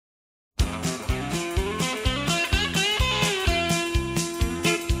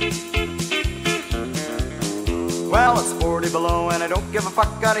40 below and I don't give a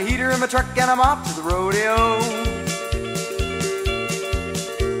fuck. Got a heater in my truck and I'm off to the rodeo.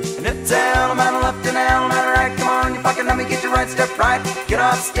 And it's L, I'm on the left and L, I'm on the right. Come on, you fucking let me get your right step right. Get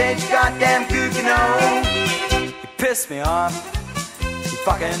off stage, you goddamn gook, you know. You piss me off, you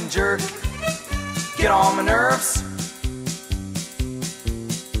fucking jerk. Get on my nerves.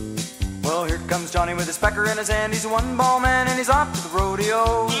 Well, here comes Johnny with his pecker in his hand. He's a one-ball man and he's off to the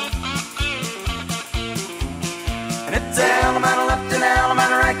rodeo. And it's L, I'm on the left and L, I'm on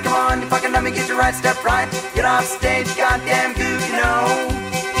the right. Come on, you fucking let me get your right step right. Get off stage, goddamn gook, you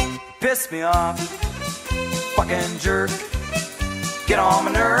know. Piss me off, fucking jerk. Get on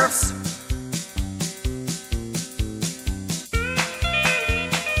my nerves.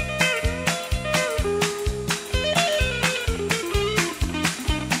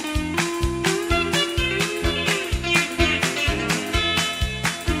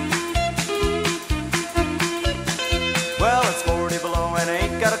 Well, it's 40 below and I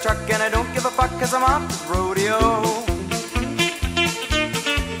ain't got a truck and I don't give a fuck 'cause I'm off to the rodeo.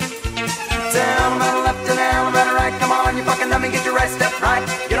 Down, I'm on the left and down, I'm on the right. Come on, you fucking let me get your right step right.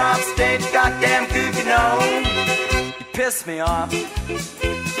 Get off stage, goddamn gook, you know. You piss me off,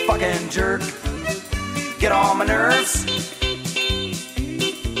 fucking jerk. Get on my nerves.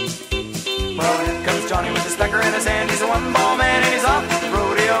 Well, here comes Johnny with his pecker in his hand. He's a one-ball